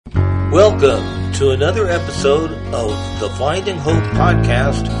Welcome to another episode of the Finding Hope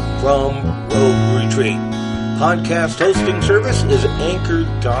podcast from Rogue Retreat. Podcast hosting service is Anchor.fm.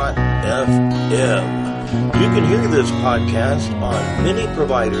 You can hear this podcast on many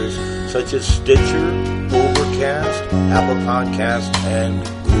providers such as Stitcher, Overcast, Apple Podcasts, and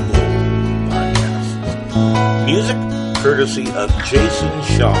Google Podcasts. Music courtesy of Jason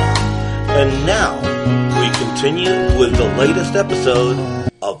Shaw. And now we continue with the latest episode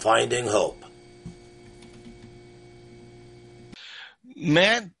of Finding Hope.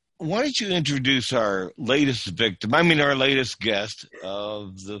 Matt, why don't you introduce our latest victim, our latest guest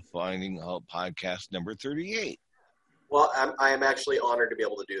of the Finding Hope podcast number 38. Well, I am actually honored to be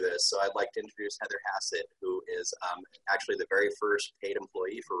able to do this. So I'd like to introduce Heather Hassett, who is actually the very first paid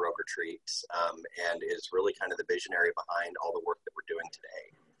employee for Rogue Retreat, and is really kind of the visionary behind all the work that we're doing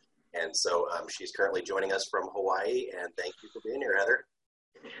today. And so she's currently joining us from Hawaii, and thank you for being here, Heather.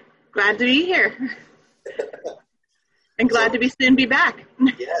 Glad to be here. And glad to soon be back.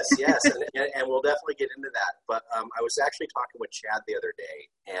 Yes, and we'll definitely get into that. But I was actually talking with Chad the other day,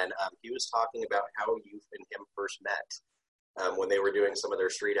 and he was talking about how you and him first met when they were doing some of their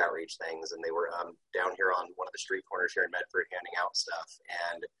street outreach things, and they were down here on one of the street corners here in Medford handing out stuff.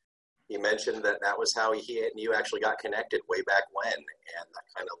 And he mentioned that was how he and you actually got connected way back when, and that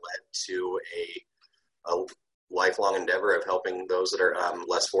kind of led to a lifelong endeavor of helping those that are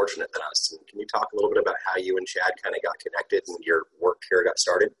less fortunate than us. And can you talk a little bit about how you and Chad kind of got connected and your work here got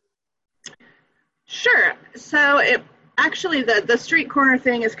started? Sure. So the street corner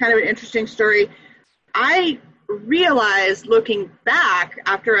thing is kind of an interesting story. I realized looking back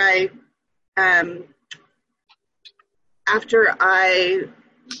after I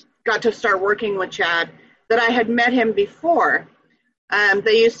got to start working with Chad that I had met him before.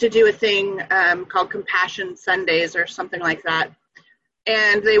 They used to do a thing called Compassion Sundays or something like that.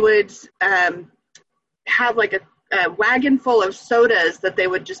 And they would have like a wagon full of sodas that they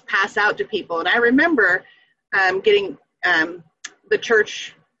would just pass out to people. And I remember getting the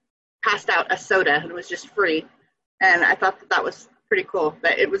church passed out a soda, and it was just free. And I thought that was pretty cool.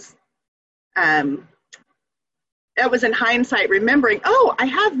 But it was in hindsight remembering, oh, I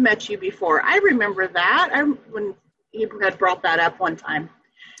have met you before. I remember that. When he had brought that up one time.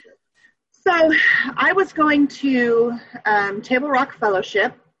 So I was going to Table Rock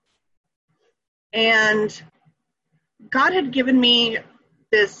Fellowship, and God had given me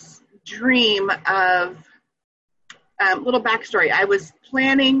this dream of little backstory. I was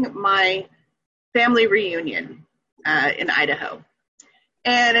planning my family reunion in Idaho,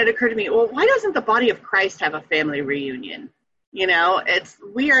 and it occurred to me, well, why doesn't the body of Christ have a family reunion? You know,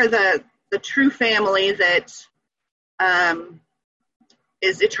 we are the true family that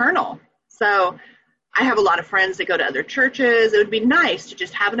is eternal. So I have a lot of friends that go to other churches. It would be nice to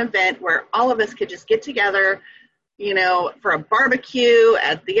just have an event where all of us could just get together, you know, for a barbecue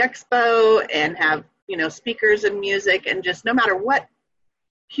at the expo and have, you know, speakers and music, and just no matter what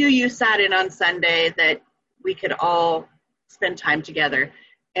pew you sat in on Sunday, that we could all spend time together,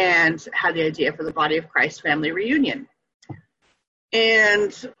 and had the idea for the Body of Christ family reunion.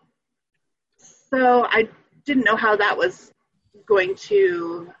 And so I didn't know how that was going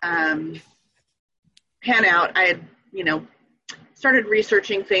to pan out. I had, you know, started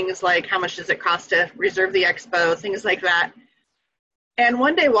researching things like how much does it cost to reserve the expo, things like that. And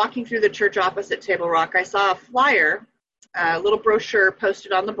one day walking through the church opposite Table Rock, I saw a flyer, a little brochure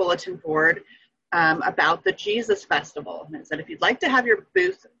posted on the bulletin board about the Jesus Festival. And it said, if you'd like to have your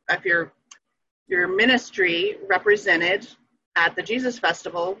booth, if your ministry represented at the Jesus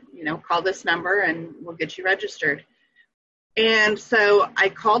Festival, you know, call this number and we'll get you registered. And so I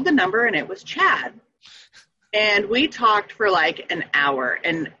called the number, and it was Chad. And we talked for like an hour,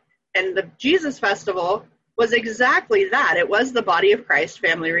 and the Jesus Festival was exactly that. It was the Body of Christ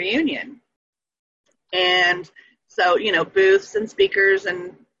family reunion. And so, you know, booths and speakers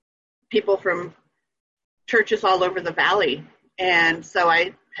and people from churches all over the valley. And so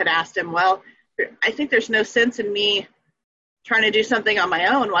I had asked him, well, I think there's no sense in me trying to do something on my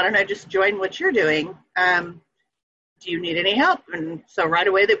own. Why don't I just join what you're doing? Do you need any help? And so right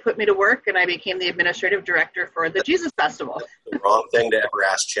away they put me to work, and I became the administrative director for the Jesus Festival. The wrong thing to ever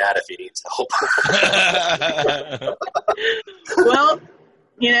ask Chad if he needs help. Well,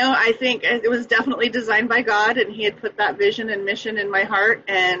 you know, I think it was definitely designed by God, and he had put that vision and mission in my heart.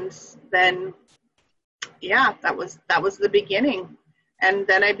 And then, yeah, that was the beginning. And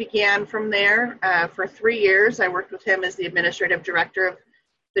then I began from there. For 3 years, I worked with him as the administrative director of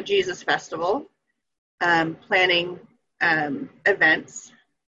the Jesus Festival, planning events.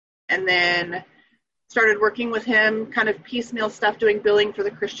 And then started working with him, kind of piecemeal stuff, doing billing for the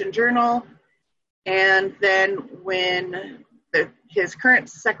Christian Journal. And then when his current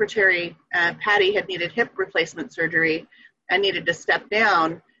secretary, Patty, had needed hip replacement surgery and needed to step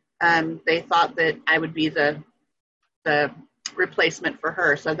down, they thought that I would be the replacement for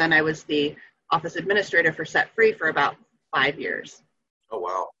her. So then I was the office administrator for Set Free for about 5 years. Oh,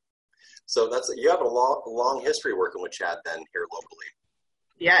 wow. So you have a long history working with Chad then here locally.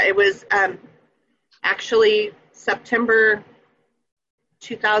 Yeah, it was actually September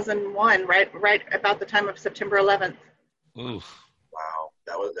 2001, right about the time of September 11th. Oof. Wow,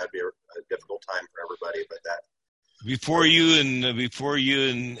 that'd be a difficult time for everybody. But that before you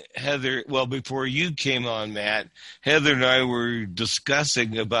and Heather, well, before you came on, Matt, Heather and I were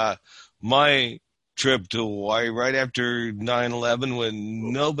discussing about my trip to Hawaii right after 9/11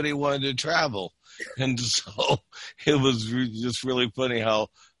 when nobody wanted to travel, and so it was just really funny how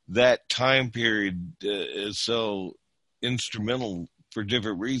that time period is so instrumental for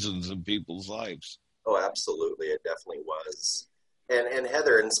different reasons in people's lives. Oh, absolutely. It definitely was. And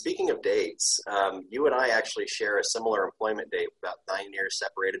Heather, and speaking of dates, you and I actually share a similar employment date, about 9 years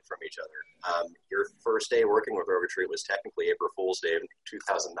separated from each other. Your first day working with Rogue Retreat was technically April Fool's Day of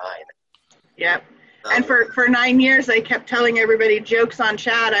 2009. Yep. And for 9 years, I kept telling everybody, jokes on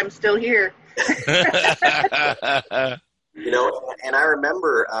Chad, I'm still here. And I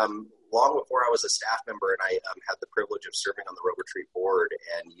remember long before I was a staff member, and I had the privilege of serving on the Rogue Retreat board,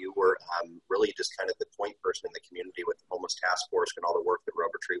 and you were really just kind of the point person in the community with the Homeless Task Force and all the work that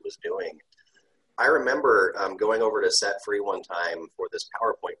Rogue Retreat was doing. I remember going over to Set Free one time for this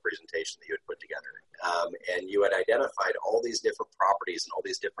PowerPoint presentation that you had put together, and you had identified all these different properties and all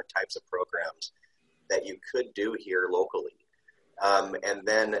these different types of programs that you could do here locally. And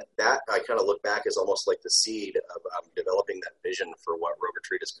then that I kind of look back as almost like the seed of developing that vision for what Rogue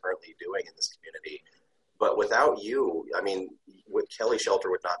Retreat is currently doing in this community. But without you, I mean, Kelly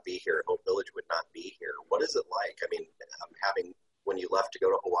Shelter would not be here. Hope Village would not be here. What is it like? I mean, having, when you left to go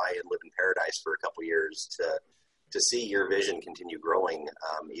to Hawaii and live in paradise for a couple years, to see your vision continue growing,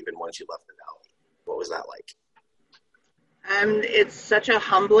 even once you left the valley. What was that like? It's such a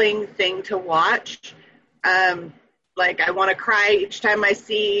humbling thing to watch. Like, I want to cry each time I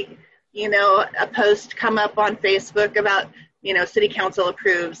see, a post come up on Facebook about, city council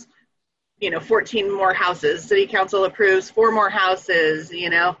approves, 14 more houses. City council approves 4 more houses,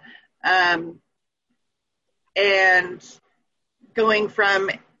 and going from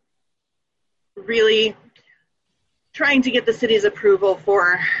really trying to get the city's approval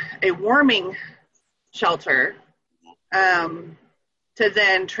for a warming shelter, to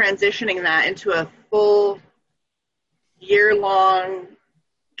then transitioning that into a full year-long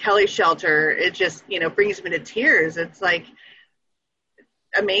Kelly Shelter. It just, brings me to tears. It's like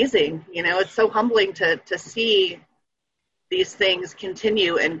amazing. It's so humbling to see these things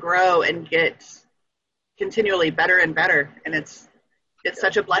continue and grow and get continually better and better. And it's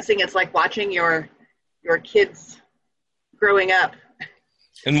such a blessing. It's like watching your kids growing up.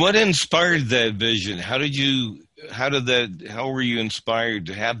 And what inspired that vision? How were you inspired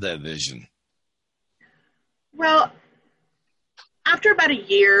to have that vision? Well, after about a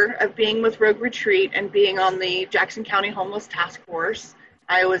year of being with Rogue Retreat and being on the Jackson County Homeless Task Force,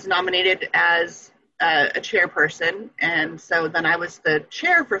 I was nominated as a chairperson, and so then I was the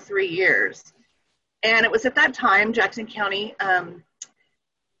chair for 3 years. And it was at that time, Jackson County,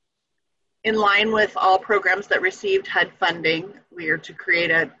 in line with all programs that received HUD funding, we are to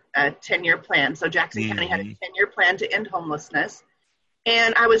create a 10-year plan. So Jackson County had a 10-year plan to end homelessness.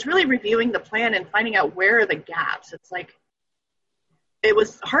 And I was really reviewing the plan and finding out where are the gaps. It's like, it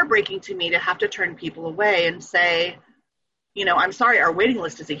was heartbreaking to me to have to turn people away and say, I'm sorry, our waiting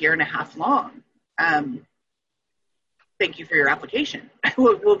list is 1.5 years long. Thank you for your application.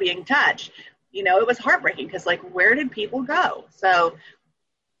 We'll be in touch. It was heartbreaking because, where did people go? So,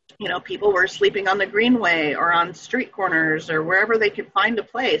 people were sleeping on the Greenway or on street corners or wherever they could find a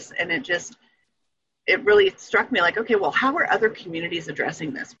place. And it really struck me like, okay, well, how are other communities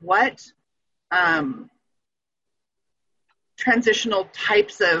addressing this? What transitional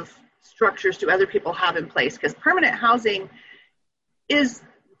types of structures do other people have in place? Because permanent housing is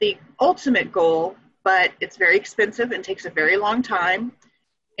the ultimate goal, but it's very expensive and takes a very long time.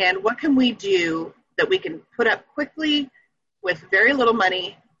 And what can we do that we can put up quickly with very little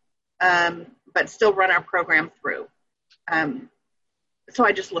money, but still run our program through? So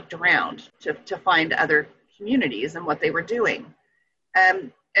I just looked around to find other communities and what they were doing,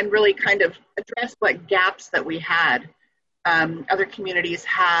 and really kind of address what gaps that we had. Other communities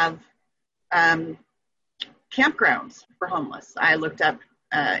have campgrounds for homeless. I looked up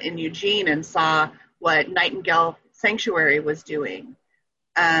in Eugene and saw what Nightingale Sanctuary was doing,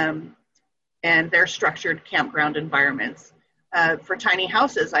 and their structured campground environments. For tiny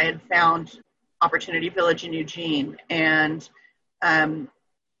houses, I had found Opportunity Village in Eugene and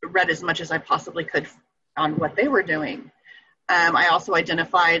read as much as I possibly could on what they were doing. I also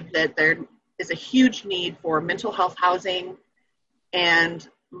identified that there is a huge need for mental health housing and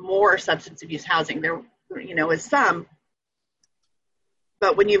more substance abuse housing. There, is some,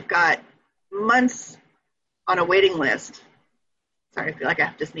 but when you've got months on a waiting list, sorry, I feel like I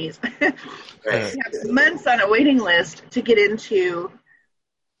have to sneeze. Months on a waiting list to get into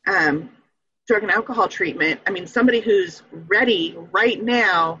drug and alcohol treatment. I mean, somebody who's ready right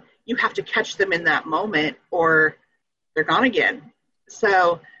now, you have to catch them in that moment or they're gone again.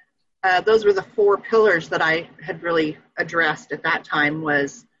 So those were the 4 pillars that I had really addressed at that time: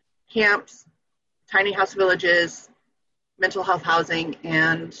 was camps, tiny house villages, mental health housing,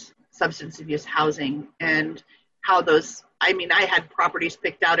 and substance abuse housing. And how those, I had properties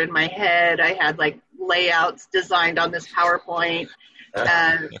picked out in my head. I had layouts designed on this PowerPoint.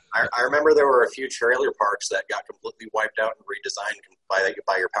 I remember there were a few trailer parks that got completely wiped out and redesigned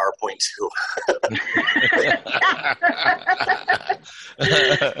by your PowerPoint too.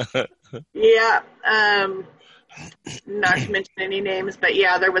 Yeah. Not to mention any names, but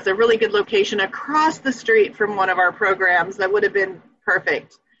yeah, there was a really good location across the street from one of our programs that would have been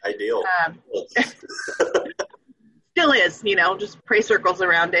perfect. Ideal. Still is, just pray circles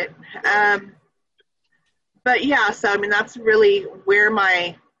around it. But yeah, so that's really where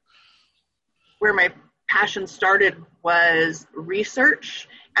my passion started, was research.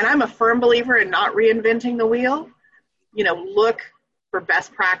 And I'm a firm believer in not reinventing the wheel. Look for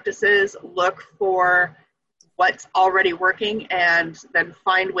best practices, look for what's already working, and then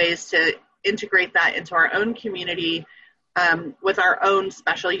find ways to integrate that into our own community with our own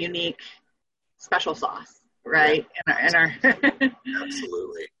special, unique, special sauce, right? And our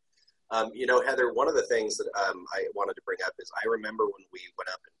Absolutely. Heather, one of the things that I wanted to bring up is I remember when we went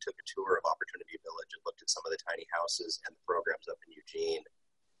up and took a tour of Opportunity Village and looked at some of the tiny houses and the programs up in Eugene.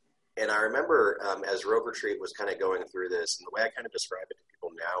 And I remember as Rogue Retreat was kind of going through this, and the way I kind of describe it to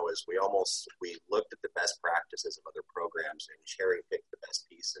people now is we looked at the best practices of other programs and cherry-picked the best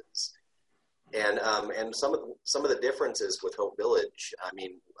pieces. And some of the differences with Hope Village,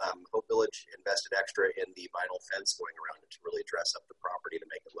 Hope Village invested extra in the vinyl fence going around it to really dress up the property to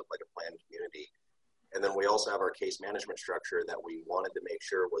make it look like a planned community. And then we also have our case management structure that we wanted to make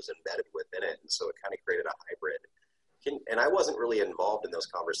sure was embedded within it. And so it kind of created a hybrid. And I wasn't really involved in those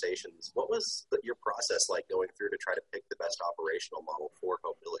conversations. What was your process like going through to try to pick the best operational model for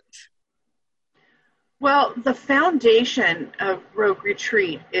Hope Village? Well, the foundation of Rogue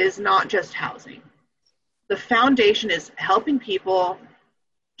Retreat is not just housing. The foundation is helping people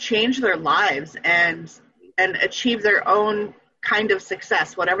change their lives and achieve their own kind of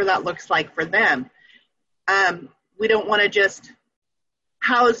success, whatever that looks like for them. We don't want to just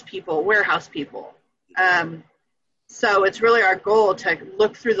house people, warehouse people. So it's really our goal to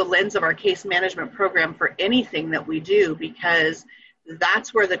look through the lens of our case management program for anything that we do, because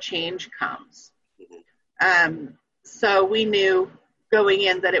that's where the change comes. So we knew going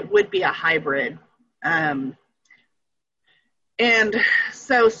in that it would be a hybrid. And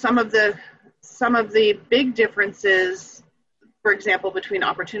so some of the big differences, for example, between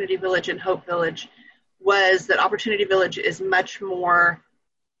Opportunity Village and Hope Village, was that Opportunity Village is much more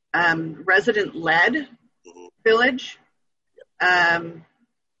resident-led village, and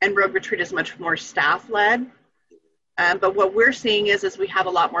Rogue Retreat is much more staff-led. But what we're seeing is we have a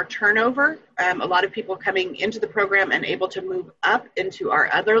lot more turnover, a lot of people coming into the program and able to move up into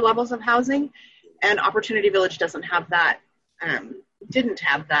our other levels of housing. And Opportunity Village doesn't have that, didn't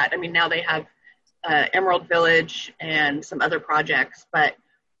have that. Now they have Emerald Village and some other projects, but,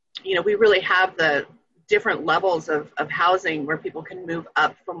 we really have the different levels of housing where people can move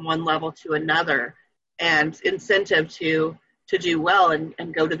up from one level to another, and incentive to do well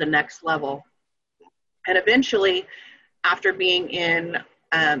and go to the next level. And eventually, after being in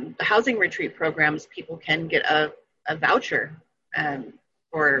the housing retreat programs, people can get a voucher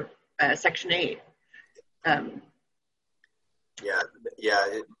for Section 8.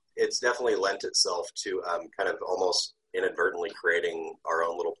 It's definitely lent itself to kind of almost inadvertently creating our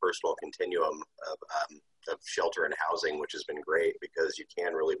own little personal continuum of shelter and housing, which has been great because you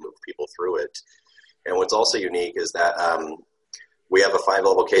can really move people through it. And what's also unique is that we have a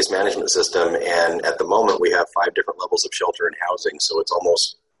 5-level case management system, and at the moment we have 5 different levels of shelter and housing. So it's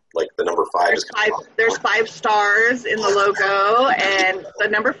almost like the number 5 is kind of there's 5 stars in the logo, and the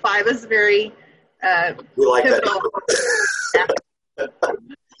number 5 is very we like pivotal. that.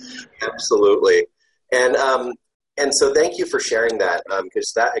 Absolutely. And so thank you for sharing that,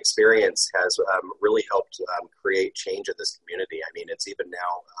 because that experience has really helped create change in this community. I mean, it's even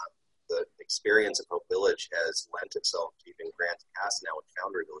now the experience of Hope Village has lent itself to even Grants Pass now with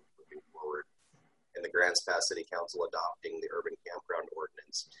Foundry Village moving forward, and the Grants Pass City Council adopting the urban campground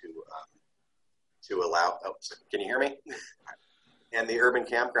ordinance to allow. Oh, can you hear me? And the urban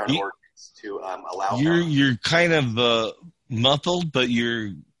campground ordinance to allow. You're kind of muffled, but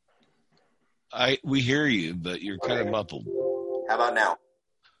we hear you, but you're kind of muffled. How about now?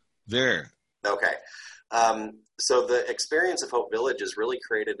 There. Okay. So the experience of Hope Village has really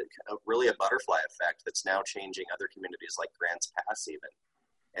created a butterfly effect that's now changing other communities like Grants Pass even.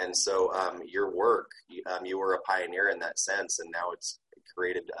 And so your work, you were a pioneer in that sense, and now it's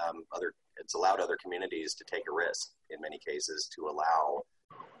created it's allowed other communities to take a risk in many cases to allow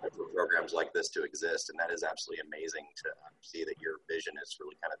for programs like this to exist, and that is absolutely amazing to see that your vision has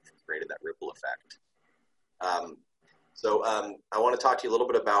really kind of created that ripple effect. So I want to talk to you a little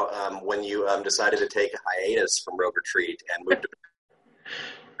bit about when you decided to take a hiatus from Rogue Retreat and moved to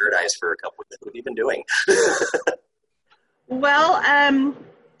Paradise for a couple of years. What have you been doing? Well,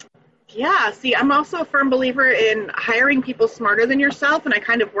 yeah, see, I'm also a firm believer in hiring people smarter than yourself, and I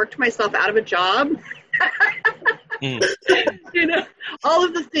kind of worked myself out of a job. You know, all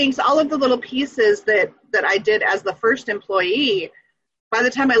of the things, all of the little pieces that I did as the first employee, by the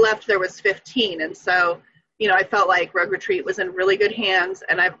time I left, there was 15. And so, you know, I felt like Rogue Retreat was in really good hands,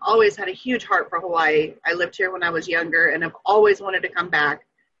 and I've always had a huge heart for Hawaii. I lived here when I was younger, and I've always wanted to come back.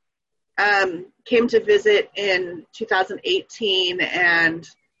 Came to visit in 2018 and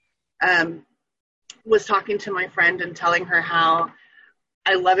was talking to my friend and telling her how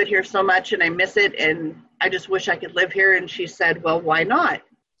I love it here so much and I miss it and I just wish I could live here. And she said, well, why not?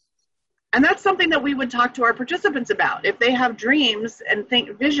 And that's something that we would talk to our participants about. If they have dreams and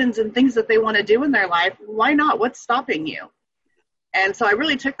visions and things that they want to do in their life, why not? What's stopping you? And so I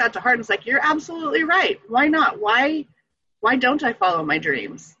really took that to heart and was like, you're absolutely right. Why not? Why don't I follow my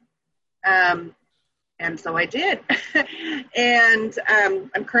dreams? And so I did. And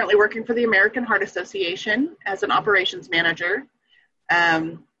I'm currently working for the American Heart Association as an operations manager.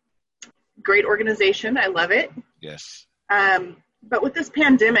 Great organization. I love it. Yes. But with this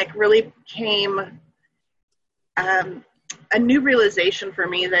pandemic really came a new realization for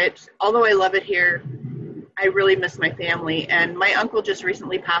me that although I love it here, I really miss my family. And my uncle just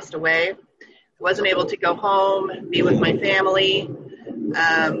recently passed away. I wasn't able to go home, be with my family,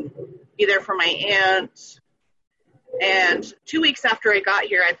 be there for my aunt. And 2 weeks after I got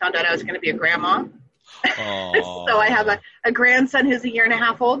here, I found out I was going to be a grandma. So I have a grandson who's 1.5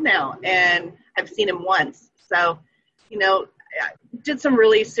 years old now, and I've seen him once. So, you know, I did some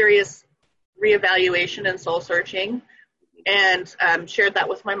really serious reevaluation and soul searching, and shared that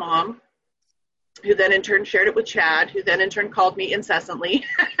with my mom, who then in turn shared it with Chad, who then in turn called me incessantly.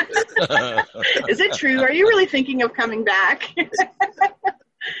 Is it true? Are you really thinking of coming back?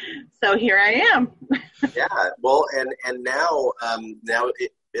 So here I am. Yeah, well, and now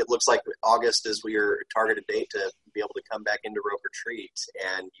it looks like August is your targeted date to be able to come back into Rogue Retreat.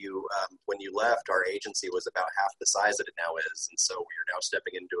 And you, when you left, our agency was about half the size that it now is, and so we are now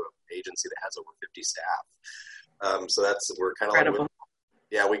stepping into an agency that has over 50 staff. So we're kind of incredible.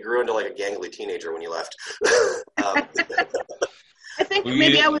 Yeah, we grew into like a gangly teenager when you left. I think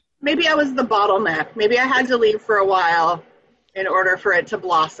maybe I was the bottleneck. Maybe I had to leave for a while in order for it to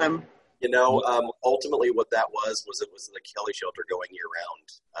blossom. You know, ultimately what that was it was the Kelly Shelter going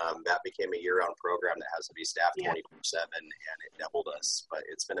year-round. That became a year-round program that has to be staffed 24/7, and it doubled us. But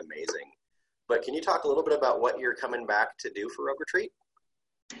it's been amazing. But can you talk a little bit about what you're coming back to do for Rogue Retreat?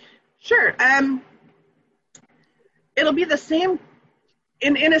 Sure. It'll be the same,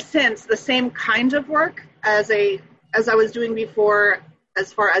 in a sense, the same kind of work as I was doing before,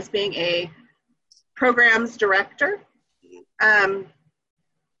 as far as being a programs director.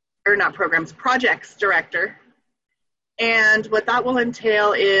 Or not programs, projects director. And what that will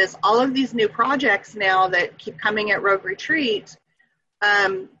entail is all of these new projects now that keep coming at Rogue Retreat.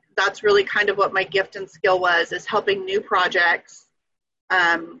 That's really kind of what my gift and skill was, is helping new projects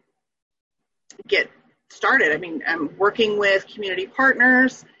get started. I mean, I'm working with community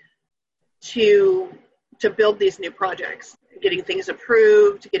partners to build these new projects, getting things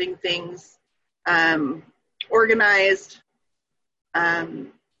approved, getting things organized.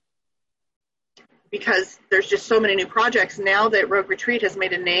 Because there's just so many new projects now that Rogue Retreat has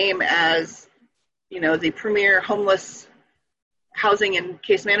made a name as, you know, the premier homeless housing and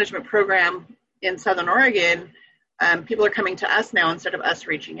case management program in Southern Oregon. People are coming to us now instead of us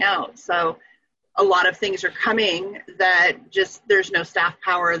reaching out. So a lot of things are coming that just, there's no staff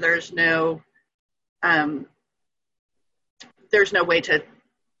power, there's no there's no way to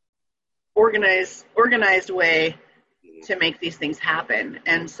organized way to make these things happen.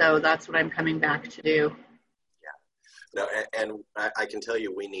 And so that's what I'm coming back to do. No, and I can tell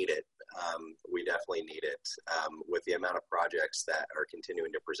you we need it. We definitely need it. With the amount of projects that are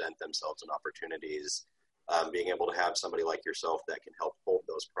continuing to present themselves and opportunities, being able to have somebody like yourself that can help hold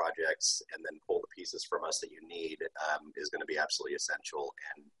those projects and then pull the pieces from us that you need is going to be absolutely essential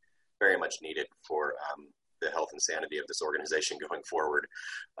and very much needed for the health and sanity of this organization going forward.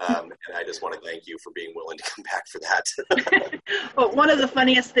 And I just want to thank you for being willing to come back for that. Well, one of the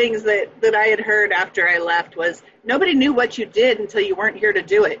funniest things that I had heard after I left was nobody knew what you did until you weren't here to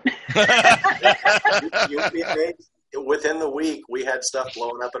do it. Within the week, we had stuff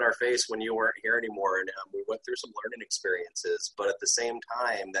blowing up in our face when you weren't here anymore, and we went through some learning experiences. But at the same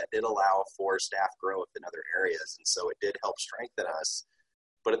time, that did allow for staff growth in other areas, and so it did help strengthen us.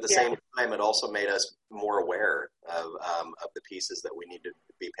 But at the same time, it also made us more aware of the pieces that we need to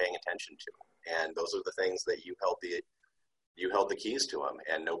be paying attention to, and those are the things that you held the keys to them.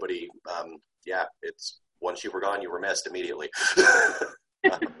 And nobody, it's once you were gone, you were missed immediately.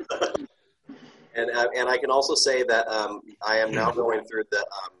 And I can also say that I am now going through the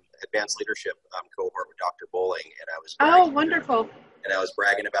advanced leadership cohort with Dr. Bowling, and I was wonderful. And I was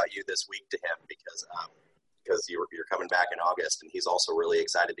bragging about you this week to him because you're coming back in August, and he's also really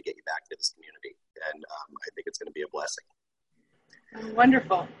excited to get you back into this community, and I think it's going to be a blessing.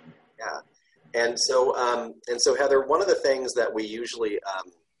 Wonderful. Yeah, and so Heather, one of the things that we usually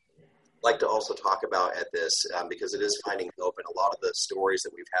like to also talk about at this, because it is finding hope, and a lot of the stories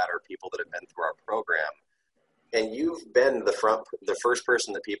that we've had are people that have been through our program, and you've been the first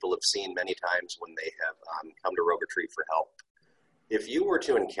person that people have seen many times when they have come to Rogue Retreat for help. If you were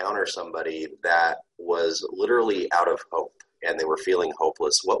to encounter somebody that was literally out of hope and they were feeling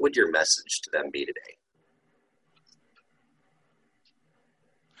hopeless, what would your message to them be today?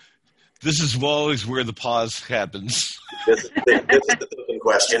 This is always where the pause happens. This is the open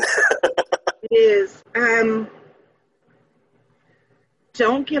question. It is.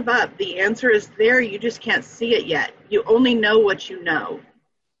 Don't give up. The answer is there. You just can't see it yet. You only know what you know.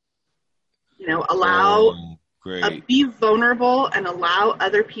 Be vulnerable and allow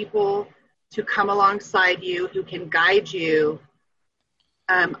other people to come alongside you who can guide you.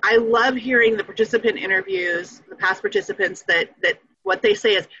 I love hearing the participant interviews, the past participants that what they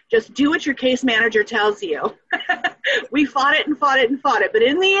say is just do what your case manager tells you. We fought it, but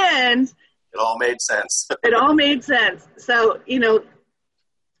in the end, it all made sense. It all made sense. So,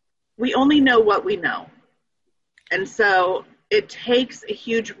 we only know what we know. And so it takes a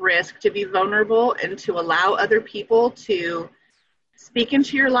huge risk to be vulnerable and to allow other people to speak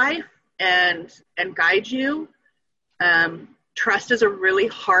into your life and guide you. Trust is a really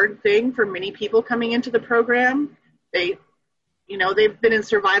hard thing for many people coming into the program. They've been in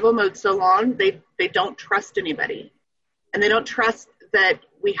survival mode so long, they don't trust anybody. And they don't trust that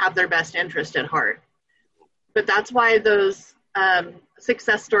we have their best interest at heart. But that's why those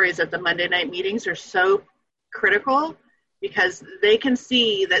success stories at the Monday night meetings are so critical, because they can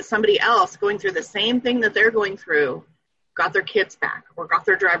see that somebody else going through the same thing that they're going through got their kids back or got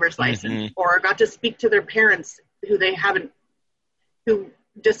their driver's license or got to speak to their parents who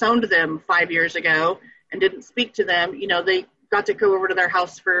disowned them 5 years ago and didn't speak to them. They got to go over to their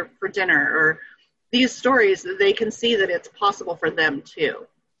house for dinner, or these stories, they can see that it's possible for them too.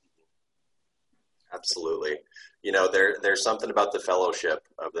 Absolutely. There's something about the fellowship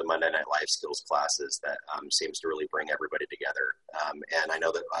of the Monday Night Life Skills classes that seems to really bring everybody together. And I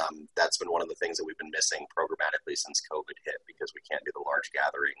know that that's been one of the things that we've been missing programmatically since COVID hit, because we can't do the large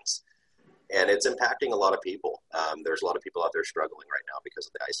gatherings. And it's impacting a lot of people. There's a lot of people out there struggling right now because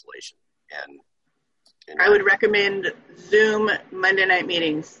of the isolation. And I would recommend Zoom Monday night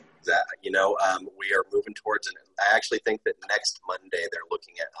meetings. We are moving towards it. I actually think that next Monday they're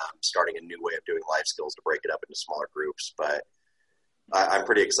looking at starting a new way of doing life skills to break it up into smaller groups. But I'm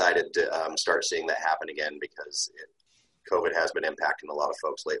pretty excited to start seeing that happen again, because COVID has been impacting a lot of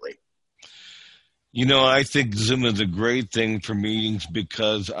folks lately. I think Zoom is a great thing for meetings,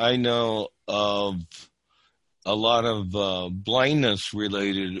 because I know of a lot of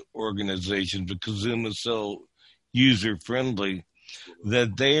blindness-related organizations, because Zoom is so user-friendly,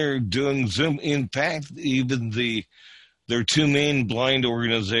 that they're doing Zoom. In fact, even their two main blind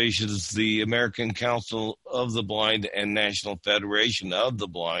organizations, the American Council of the Blind and National Federation of the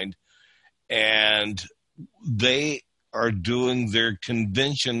Blind, and they are doing their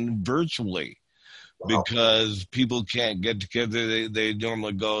convention virtually. Wow. Because people can't get together. They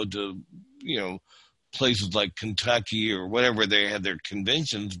normally go to, places like Kentucky or whatever they have their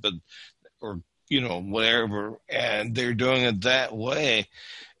conventions, or whatever, and they're doing it that way.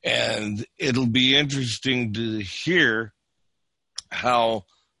 And it'll be interesting to hear how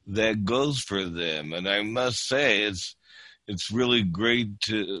that goes for them. And I must say, it's really great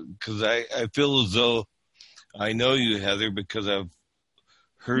because I feel as though I know you, Heather, because I've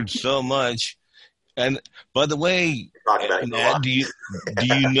heard so much. And by the way, Matt, do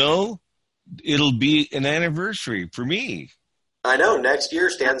you know it'll be an anniversary for me? I know. Next year,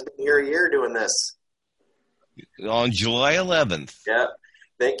 Stan's been here a year doing this. On July 11th. Yep.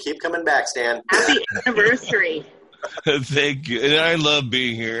 Keep coming back, Stan. Happy anniversary. Thank you. And I love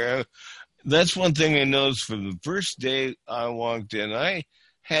being here. That's one thing I noticed from the first day I walked in. I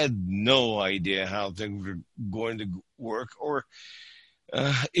had no idea how things were going to work or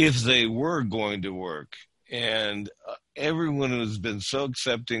if they were going to work. And everyone has been so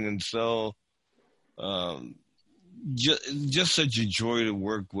accepting and so just such a joy to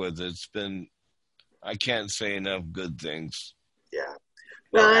work with. It's been, I can't say enough good things. Yeah.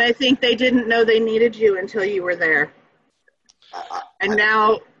 Well, I think they didn't know they needed you until you were there. And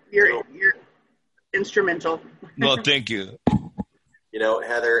now you're instrumental. Well, thank you.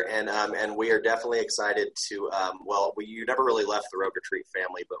 Heather, and we are definitely excited to, you never really left the Rogue Retreat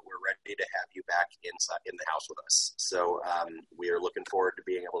family, but we're ready to have you back inside in the house with us. So we are looking forward to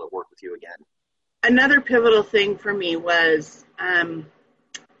being able to work with you again. Another pivotal thing for me was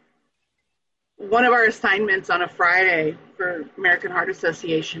one of our assignments on a Friday for American Heart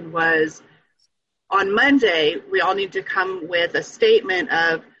Association was on Monday, we all need to come with a statement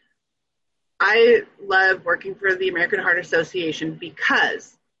of, I love working for the American Heart Association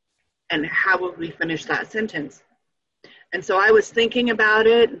because, and how would we finish that sentence? And so I was thinking about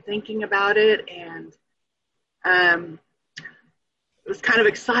it, and was kind of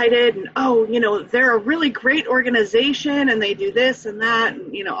excited, and they're a really great organization, and they do this and that,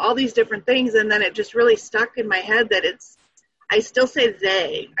 and all these different things, and then it just really stuck in my head that I still say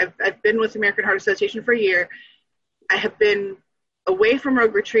they. I've been with the American Heart Association for a year. I have been away from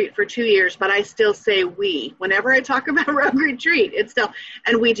Rogue Retreat for 2 years, but I still say we. Whenever I talk about Rogue Retreat, it's still,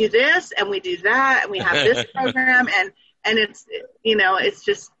 and we do this, and we do that, and we have this program, and it's, it's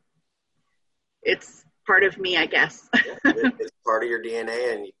just, it's part of me, I guess. It's part of your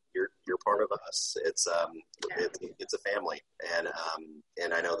DNA, and you're part of us. It's a family,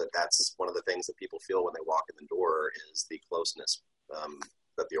 and I know that's one of the things that people feel when they walk in the door is the closeness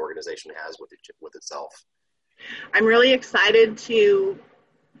that the organization has with itself. I'm really excited to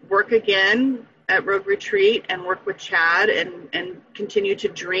work again at Rogue Retreat and work with Chad and continue to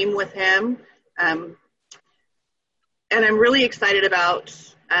dream with him. And I'm really excited about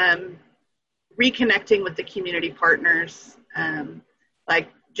reconnecting with the community partners. Like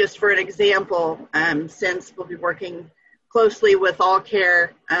just for an example, since we'll be working closely with All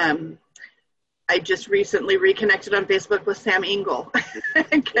Care, I just recently reconnected on Facebook with Sam Engel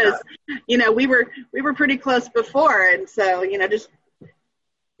because, we were pretty close before. And so, just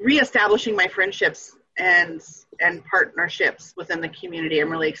reestablishing my friendships and partnerships within the community. I'm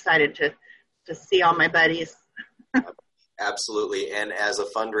really excited to see all my buddies. Absolutely. And as a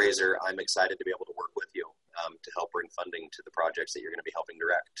fundraiser, I'm excited to be able to work with you to help bring funding to the projects that you're going to be helping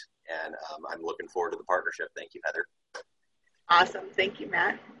direct. And I'm looking forward to the partnership. Thank you, Heather. Awesome. Thank you,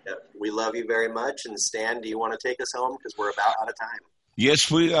 Matt. We love you very much. And Stan, do you want to take us home? Because we're about out of time.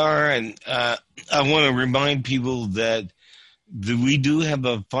 Yes, we are. And I want to remind people that we do have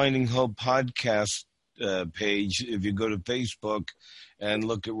a Finding Hope podcast page. If you go to Facebook and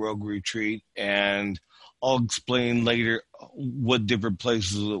look at Rogue Retreat, and I'll explain later what different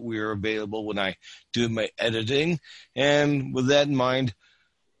places that we are available when I do my editing. And with that in mind,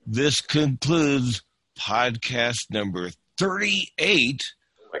 this concludes podcast number 38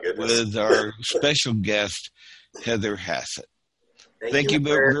 with our special guest, Heather Hassett. Thank you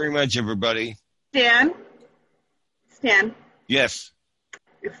very much, everybody. Stan? Yes.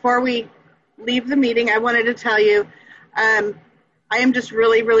 Before we leave the meeting, I wanted to tell you, I am just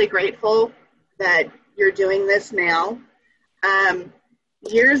really, really grateful that you're doing this now.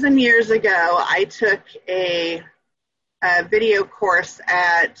 Years and years ago, I took a video course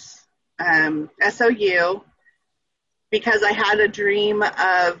at SOU because I had a dream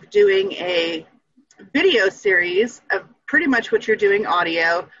of doing a video series of pretty much what you're doing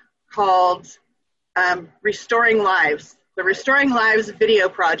audio called Restoring Lives. The Restoring Lives video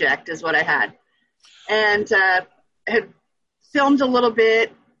project is what I had. And had filmed a little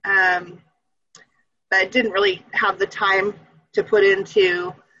bit, but didn't really have the time to put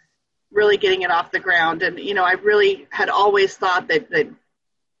into really getting it off the ground. And, I really had always thought that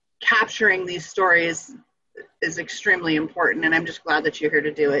capturing these stories is extremely important, and I'm just glad that you're here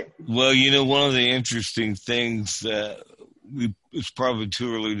to do it. Well, one of the interesting things that it's probably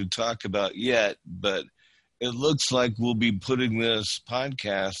too early to talk about yet, but it looks like we'll be putting this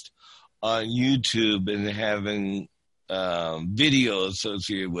podcast on YouTube and having video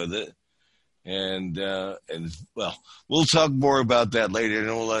associated with it. And well, we'll talk more about that later. I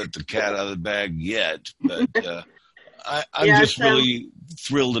don't let the cat out of the bag yet, but I'm just really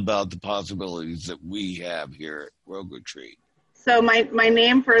thrilled about the possibilities that we have here at Rogue Retreat. So my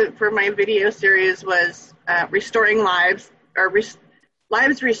name for my video series was Restoring Lives, or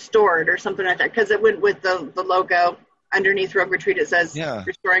Lives Restored, or something like that, because it went with the logo underneath Rogue Retreat. It says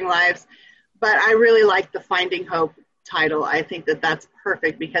Restoring Lives, but I really like the Finding Hope title. I think that's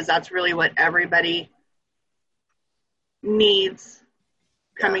perfect, because that's really what everybody needs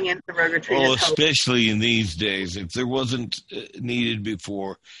coming into the Rogue Retreat. Well, especially in these days. If there wasn't needed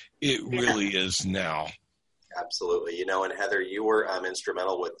before, it really is now. Absolutely. And Heather, you were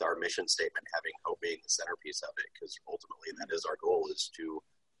instrumental with our mission statement, having hope being the centerpiece of it, because ultimately that is our goal, is to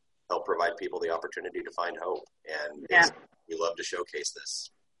help provide people the opportunity to find hope. And we love to showcase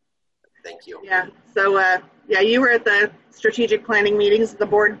this. Thank you. Yeah. So, you were at the strategic planning meetings, the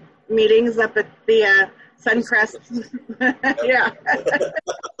board meetings up at the Suncrest. Yeah.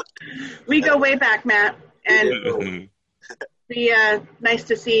 We go way back, Matt. And be nice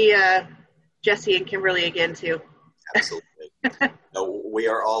to see Jesse and Kimberly again, too. Absolutely. No, we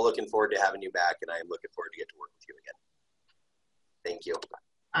are all looking forward to having you back, and I am looking forward to get to work with you again. Thank you.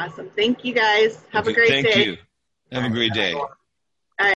 Awesome. Thank you, guys. Have a great day. Thank you. Have a great day.